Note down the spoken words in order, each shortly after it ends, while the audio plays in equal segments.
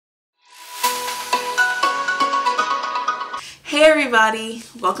Hey everybody!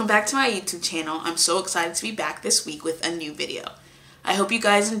 Welcome back to my YouTube channel. I'm so excited to be back this week with a new video. I hope you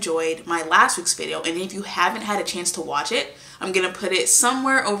guys enjoyed my last week's video, and if you haven't had a chance to watch it, I'm going to put it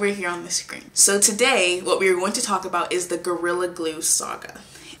somewhere over here on the screen. So today, what we're going to talk about is the Gorilla Glue saga.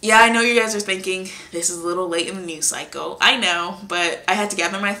 Yeah, I know you guys are thinking, this is a little late in the news cycle. I know, but I had to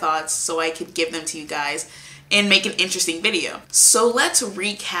gather my thoughts so I could give them to you guys and make an interesting video. So let's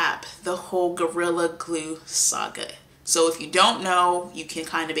recap the whole Gorilla Glue saga. So if you don't know, you can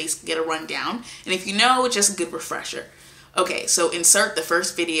kind of basically get a rundown. And if you know, just a good refresher. Okay, so insert the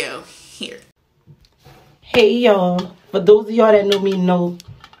first video here. Hey y'all, for those of y'all that know me know,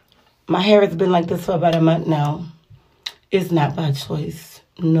 my hair has been like this for about a month now. It's not by choice.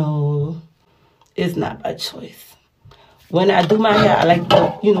 No, it's not by choice. When I do my hair, I like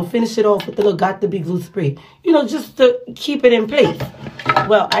to, finish it off with the little Got2b glue spray. Just to keep it in place.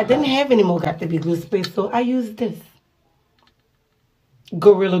 Well, I didn't have any more Got2b glue spray, so I used this.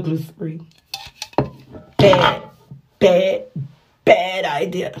 Gorilla Glue spray. Bad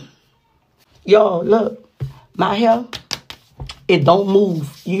idea. Y'all, look. My hair, it don't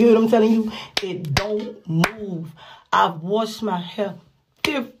move. You hear what I'm telling you? It don't move. I've washed my hair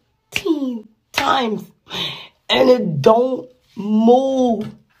 15 times. And it don't move.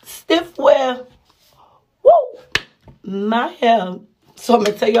 Stiff wear. Woo! My hair. So I'm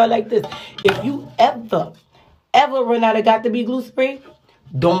going to tell y'all like this. If you ever run out of Got2b glue spray,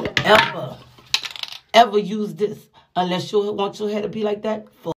 don't ever use this unless you want your hair to be like that.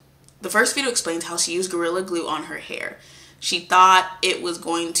 The first video explains how she used Gorilla Glue on her hair. She thought it was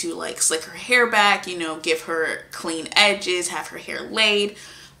going to slick her hair back, give her clean edges, have her hair laid.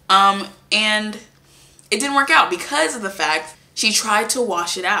 And it didn't work out because of the fact she tried to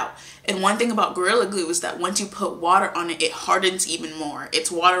wash it out. And one thing about Gorilla Glue is that once you put water on it, it hardens even more. It's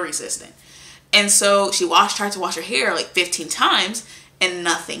water resistant. And so she tried to wash her hair 15 times and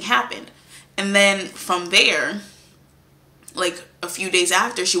nothing happened. And then from there, a few days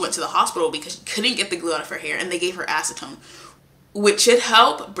after, she went to the hospital because she couldn't get the glue out of her hair, and they gave her acetone, which should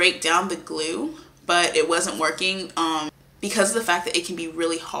help break down the glue, but it wasn't working because of the fact that it can be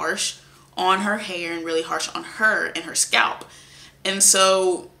really harsh on her hair and really harsh on her and her scalp. And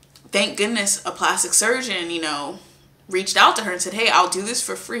so thank goodness a plastic surgeon, reached out to her and said, hey, I'll do this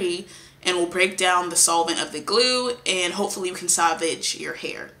for free and we'll break down the solvent of the glue and hopefully you can salvage your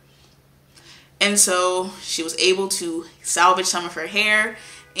hair. And so she was able to salvage some of her hair,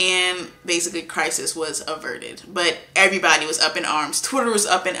 and basically crisis was averted. But everybody was up in arms. Twitter was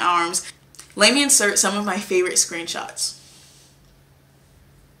up in arms. Let me insert some of my favorite screenshots.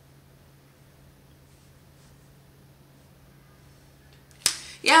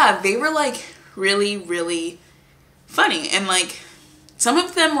 Yeah, they were really funny, and some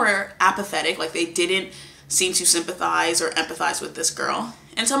of them were apathetic, they didn't seem to sympathize or empathize with this girl.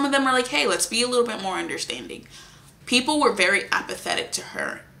 And some of them were hey, let's be a little bit more understanding. People were very apathetic to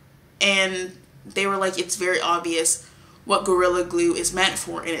her. And they were it's very obvious what Gorilla Glue is meant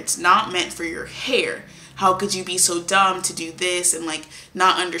for, and it's not meant for your hair. How could you be so dumb to do this and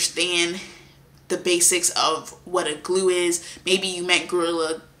not understand the basics of what a glue is? Maybe you meant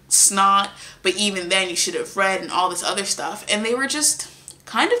Gorilla Snot, but even then you should have read and all this other stuff. And they were just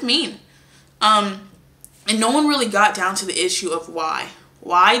kind of mean. And no one really got down to the issue of why.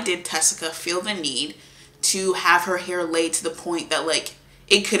 Why did Tessica feel the need to have her hair laid to the point that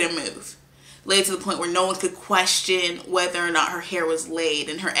it couldn't move? Laid to the point where no one could question whether or not her hair was laid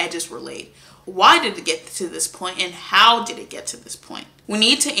and her edges were laid. Why did it get to this point, and how did it get to this point? We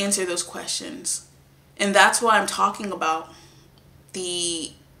need to answer those questions. And that's why I'm talking about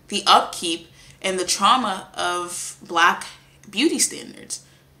the upkeep and the trauma of Black beauty standards.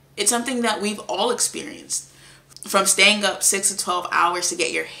 It's something that we've all experienced. From staying up 6 to 12 hours to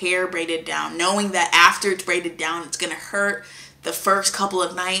get your hair braided down, knowing that after it's braided down, it's going to hurt the first couple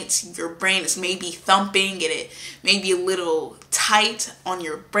of nights. Your brain is maybe thumping and it may be a little tight on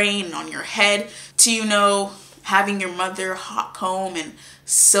your brain and on your head, to, having your mother hot comb and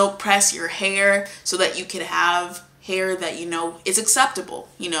silk press your hair so that you could have hair that, is acceptable,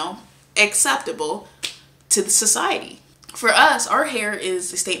 acceptable to the society. For us, our hair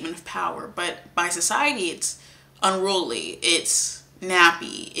is a statement of power, but by society, it's unruly, it's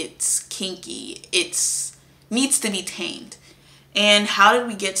nappy, it's kinky, it needs to be tamed. And how did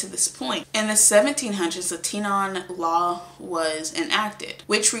we get to this point? In the 1700s, the Tenon Law was enacted,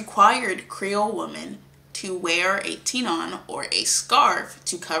 which required Creole women to wear a tenon or a scarf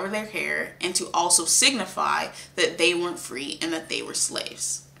to cover their hair and to also signify that they weren't free and that they were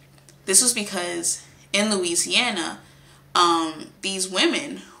slaves. This was because in Louisiana, these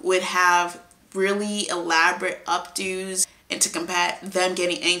women would have really elaborate updos And to combat them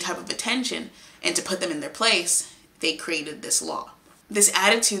getting any type of attention and to put them in their place, they created this law. This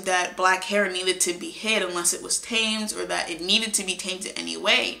attitude that black hair needed to be hid unless it was tamed, or that it needed to be tamed in any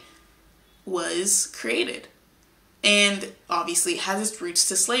way, was created. And obviously it has its roots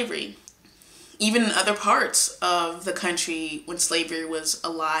to slavery. Even in other parts of the country when slavery was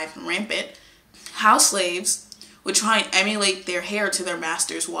alive and rampant, house slaves would try and emulate their hair to their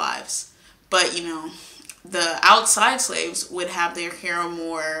master's wives. But, you know, the outside slaves would have their hair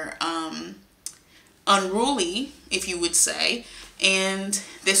more unruly, if you would say. And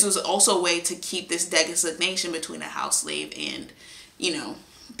this was also a way to keep this designation between a house slave and, you know,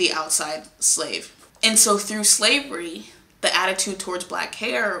 the outside slave. And so through slavery, the attitude towards black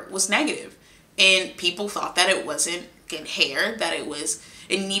hair was negative. And people thought that it wasn't good hair, that it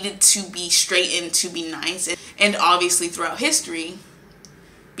needed to be straightened to be nice. And obviously throughout history,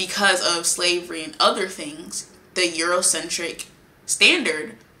 because of slavery and other things, the Eurocentric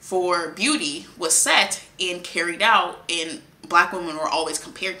standard for beauty was set and carried out, and black women were always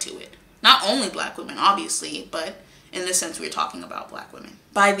compared to it. Not only black women, obviously, but in this sense, we're talking about black women.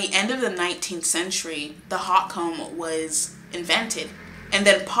 By the end of the 19th century, the hot comb was invented and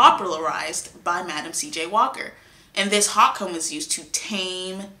then popularized by Madam C.J. Walker. And this hot comb was used to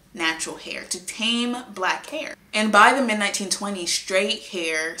tame natural hair, to tame black hair. And by the mid-1920s, straight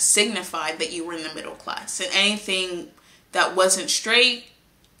hair signified that you were in the middle class. And anything that wasn't straight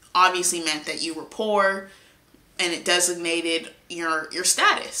obviously meant that you were poor, and it designated your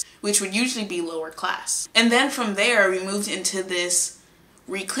status, which would usually be lower class. And then from there, we moved into this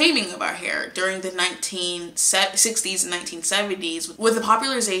reclaiming of our hair during the 1960s and 1970s. With the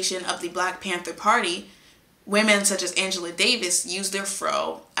popularization of the Black Panther Party, women such as Angela Davis used their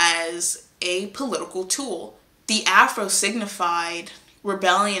fro as a political tool. The afro signified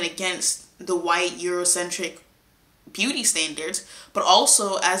rebellion against the white Eurocentric beauty standards, but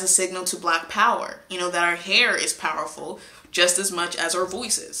also as a signal to black power, you know, that our hair is powerful just as much as our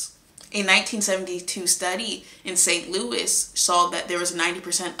voices. A 1972 study in St. Louis saw that there was a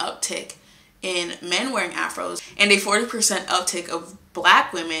 90% uptick in men wearing afros and a 40% uptick of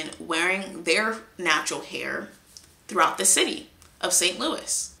black women wearing their natural hair throughout the city of St.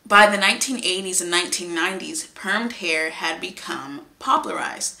 Louis. By the 1980s and 1990s, permed hair had become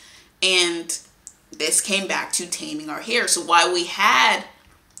popularized, and this came back to taming our hair. So while we had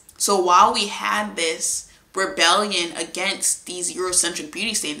this rebellion against these Eurocentric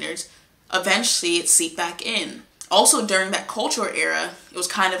beauty standards, eventually it seeped back in. Also during that cultural era, it was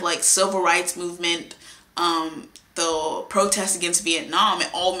kind of like civil rights movement, the protests against Vietnam, it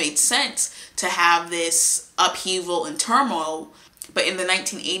all made sense to have this upheaval and turmoil. But in the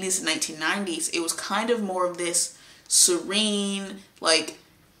 1980s and 1990s, it was kind of more of this serene,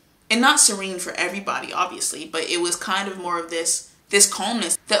 and not serene for everybody, obviously, but it was kind of more of this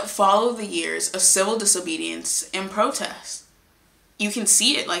calmness that followed the years of civil disobedience and protest. You can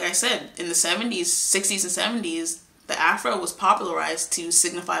see it, like I said, in the 70s, 60s, and 70s, the afro was popularized to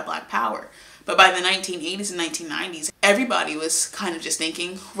signify black power. But by the 1980s and 1990s, everybody was kind of just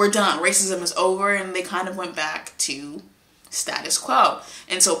thinking, we're done, racism is over, and they kind of went back to status quo.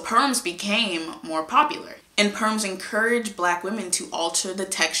 And so perms became more popular. And perms encourage black women to alter the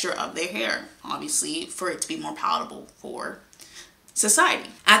texture of their hair, obviously for it to be more palatable for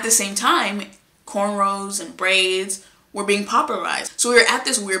society. At the same time, cornrows and braids were being popularized. So we were at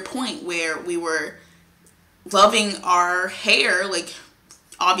this weird point where we were loving our hair,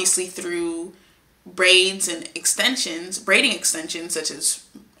 obviously through braids and braiding extensions such as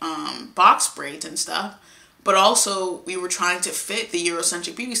box braids and stuff, but also we were trying to fit the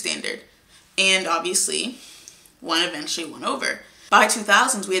Eurocentric beauty standard. And obviously, one eventually won over. By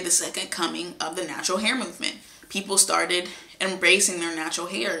 2000s, we had the second coming of the natural hair movement. People started embracing their natural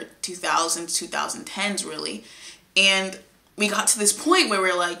hair, 2000s, 2010s really. And we got to this point where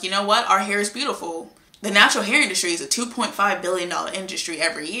we're like, you know what? Our hair is beautiful. The natural hair industry is a $2.5 billion industry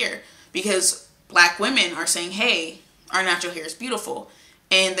every year because black women are saying, hey, our natural hair is beautiful.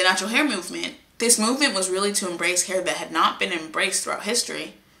 And the natural hair movement, this movement was really to embrace hair that had not been embraced throughout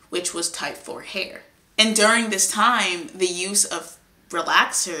history, which was type 4 hair. And during this time, the use of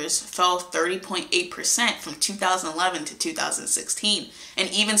relaxers fell 30.8% from 2011 to 2016, and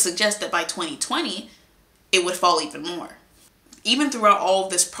even suggest that by 2020, it would fall even more. Even throughout all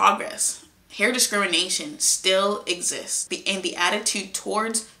of this progress, hair discrimination still exists, and the attitude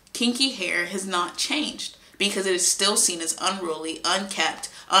towards kinky hair has not changed because it is still seen as unruly, unkept,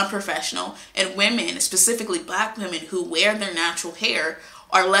 unprofessional, and women, specifically black women who wear their natural hair,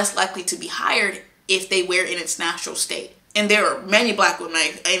 are less likely to be hired if they wear it in its natural state. and there are many black women,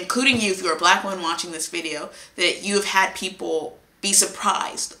 including you, if you're a black woman watching this video, that you have had people be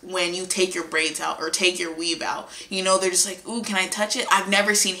surprised when you take your braids out or take your weave out. You know, they're just like, ooh, can I touch it? I've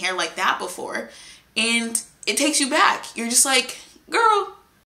never seen hair like that before. And it takes you back. You're just like, girl.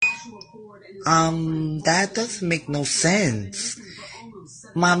 That doesn't make no sense.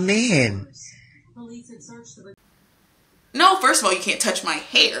 My man. No, first of all, you can't touch my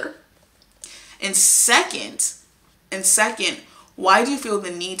hair. And second, why do you feel the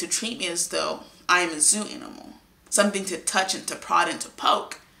need to treat me as though I am a zoo animal? Something to touch and to prod and to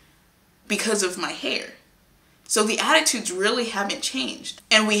poke because of my hair. So the attitudes really haven't changed.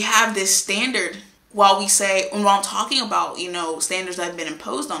 And we have this standard while I'm talking about, you know, standards that have been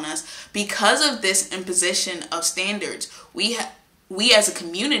imposed on us, because of this imposition of standards, we as a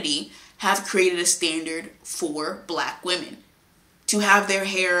community have created a standard for black women to have their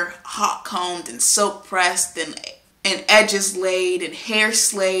hair hot combed and soap pressed and edges laid and hair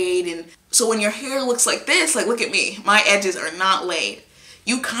slayed. And so when your hair looks like this, like, look at me, my edges are not laid,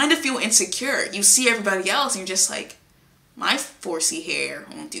 you kind of feel insecure. You see everybody else and you're just like, my 4C hair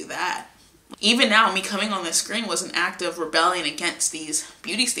won't do that. Even now, me coming on the screen was an act of rebelling against these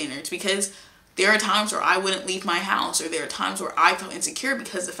beauty standards, because there are times where I wouldn't leave my house, or there are times where I felt insecure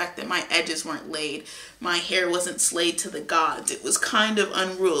because of the fact that my edges weren't laid, my hair wasn't slayed to the gods, it was kind of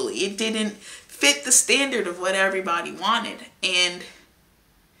unruly, it didn't fit the standard of what everybody wanted, and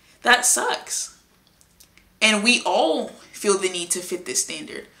that sucks. And we all feel the need to fit this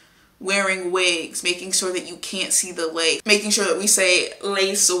standard. Wearing wigs, making sure that you can't see the lace, making sure that we say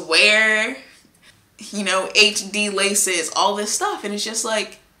lace wear, you know, HD laces, all this stuff. And it's just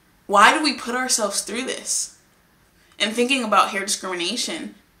like, why do we put ourselves through this? And thinking about hair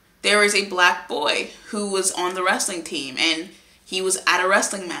discrimination, there is a black boy who was on the wrestling team, and he was at a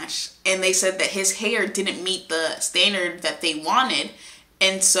wrestling match, and they said that his hair didn't meet the standard that they wanted,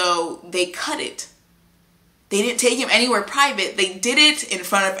 and so they cut it. They didn't take him anywhere private. They did it in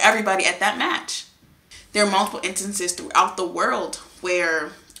front of everybody at that match. There are multiple instances throughout the world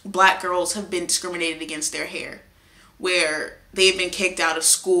where black girls have been discriminated against their hair, where they've been kicked out of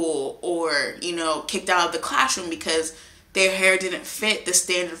school or, you know, kicked out of the classroom because their hair didn't fit the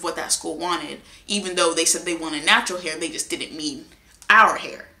standard of what that school wanted. Even though they said they wanted natural hair, they just didn't mean our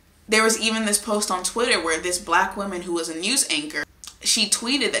hair. There was even this post on Twitter where this black woman who was a news anchor, she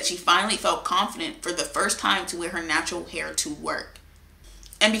tweeted that she finally felt confident for the first time to wear her natural hair to work.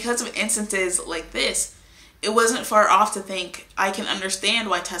 And because of instances like this, it wasn't far off to think, I can understand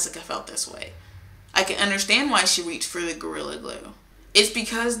why Tessica felt this way. I can understand why she reached for the Gorilla Glue. It's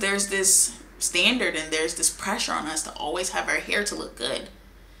because there's this standard and there's this pressure on us to always have our hair to look good.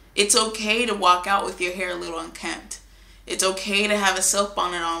 It's okay to walk out with your hair a little unkempt. It's okay to have a silk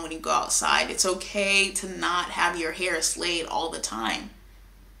bonnet on when you go outside. It's okay to not have your hair slayed all the time.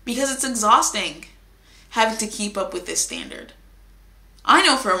 Because it's exhausting having to keep up with this standard. I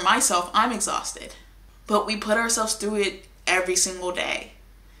know for myself, I'm exhausted. But we put ourselves through it every single day.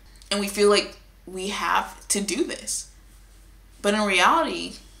 And we feel like we have to do this. But in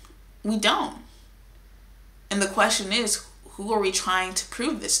reality, we don't. And the question is, who are we trying to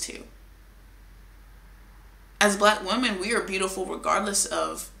prove this to? As black women, we are beautiful regardless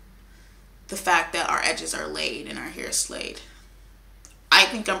of the fact that our edges are laid and our hair is slayed. I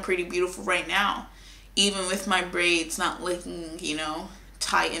think I'm pretty beautiful right now, even with my braids not looking, you know,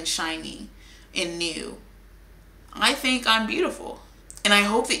 tight and shiny and new. I think I'm beautiful, and I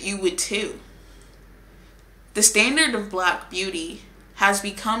hope that you would too. The standard of black beauty has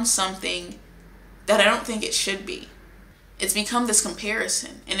become something that I don't think it should be. It's become this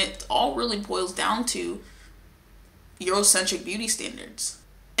comparison, and it all really boils down to Eurocentric beauty standards.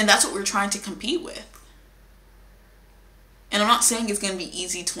 And that's what we're trying to compete with. And I'm not saying it's going to be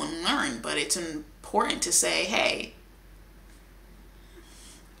easy to unlearn, but it's important to say, hey,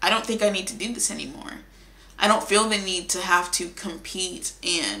 I don't think I need to do this anymore. I don't feel the need to have to compete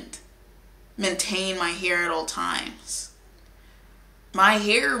and maintain my hair at all times. My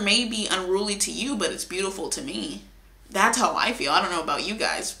hair may be unruly to you, but it's beautiful to me. That's how I feel. I don't know about you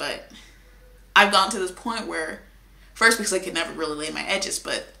guys, but I've gotten to this point where, first because I could never really lay my edges,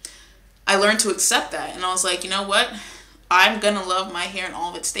 but I learned to accept that. And I was like, you know what? I'm going to love my hair in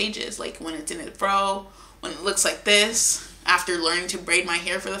all of its stages. Like when it's in a fro, when it looks like this, after learning to braid my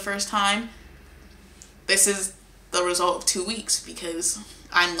hair for the first time. This is the result of 2 weeks because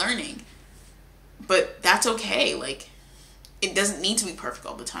I'm learning. But that's okay. Like, it doesn't need to be perfect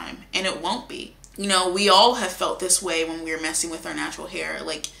all the time. And it won't be. You know, we all have felt this way when we were messing with our natural hair.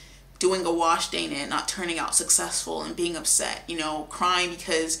 Like, doing a wash day and it not turning out successful and being upset. You know, crying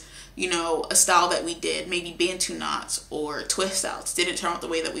because you know, a style that we did, maybe bantu knots or twist outs, didn't turn out the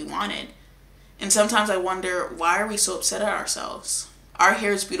way that we wanted. And sometimes I wonder, why are we so upset at ourselves? Our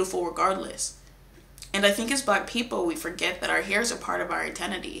hair is beautiful regardless. And I think as Black people, we forget that our hair is a part of our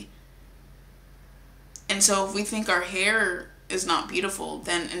identity. And so if we think our hair is not beautiful,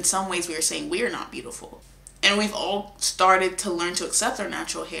 then in some ways we are saying we are not beautiful. And we've all started to learn to accept our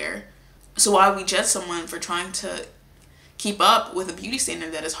natural hair. So why would we judge someone for trying to keep up with a beauty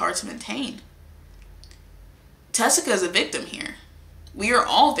standard that is hard to maintain? Tessica is a victim here. We are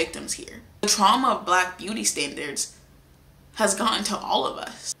all victims here. The trauma of Black beauty standards has gotten to all of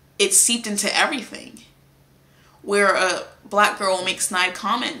us. It's seeped into everything. Where a Black girl will make snide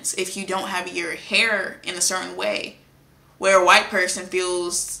comments if you don't have your hair in a certain way. Where a white person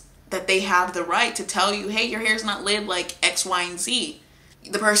feels that they have the right to tell you, hey, your hair's not lit like X, Y, and Z.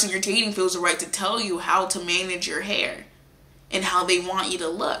 The person you're dating feels the right to tell you how to manage your hair and how they want you to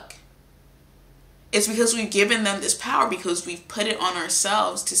look. It's because we've given them this power, because we've put it on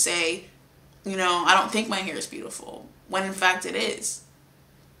ourselves to say, you know, I don't think my hair is beautiful, when in fact it is.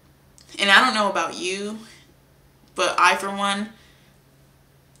 And I don't know about you, but I, for one,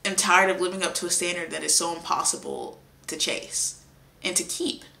 am tired of living up to a standard that is so impossible to chase and to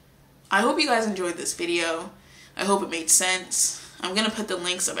keep. I hope you guys enjoyed this video. I hope it made sense. I'm going to put the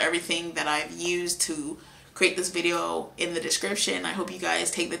links of everything that I've used to create this video in the description. I hope you guys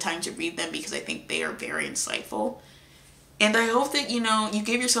take the time to read them, because I think they are very insightful. And I hope that, you know, you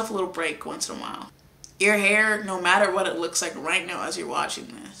give yourself a little break once in a while. Your hair, no matter what it looks like right now as you're watching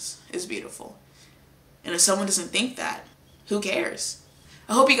this, is beautiful. And if someone doesn't think that, who cares?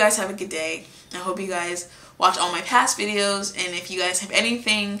 I hope you guys have a good day. I hope you guys watch all my past videos. And if you guys have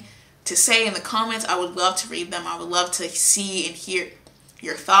anything to say in the comments, I would love to read them. I would love to see and hear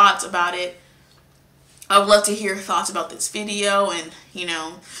your thoughts about it. I would love to hear your thoughts about this video and, you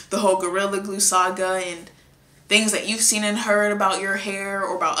know, the whole Gorilla Glue saga and things that you've seen and heard about your hair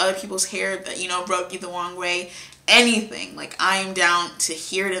or about other people's hair that, you know, rubbed you the wrong way. Anything. Like, I am down to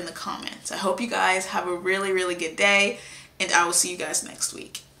hear it in the comments. I hope you guys have a really, really good day, and I will see you guys next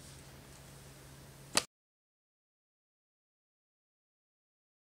week.